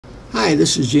Hi,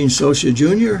 this is Gene Socia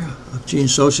Jr. of Gene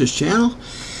Socia's channel.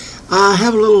 I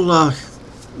have a little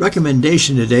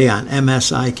recommendation today on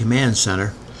MSI Command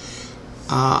Center.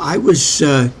 I was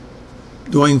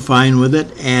doing fine with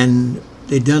it, and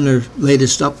they've done their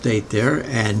latest update there,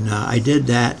 and I did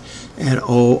that, and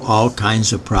all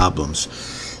kinds of problems.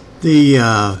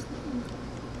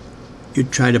 You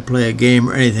try to play a game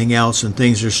or anything else, and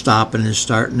things are stopping and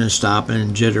starting and stopping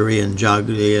and jittery and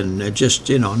juggly, and it just,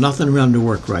 nothing around to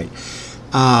work right.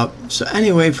 So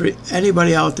anyway, for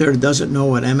anybody out there that doesn't know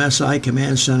what MSI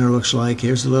Command Center looks like,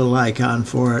 here's a little icon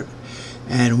for it,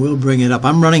 and we'll bring it up.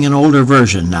 I'm running an older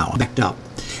version now, backed up.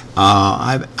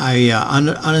 I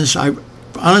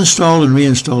uninstalled and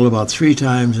reinstalled about 3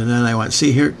 times, and then I went,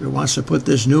 see here, it wants to put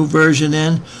this new version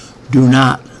in. Do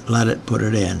not let it put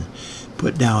it in.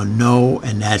 Put down no,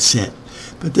 and that's it.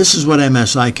 But this is what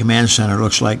MSI Command Center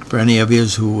looks like for any of you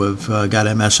who have got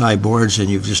MSI boards and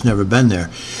you've just never been there.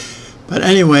 But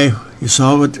anyway, you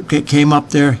saw what came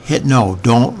up there. Hit no.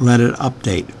 Don't let it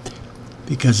update,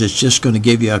 because it's just going to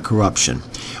give you a corruption.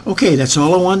 Okay, that's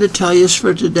all I wanted to tell you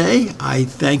for today. I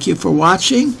thank you for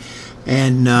watching,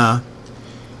 and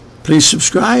please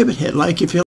subscribe and hit like if you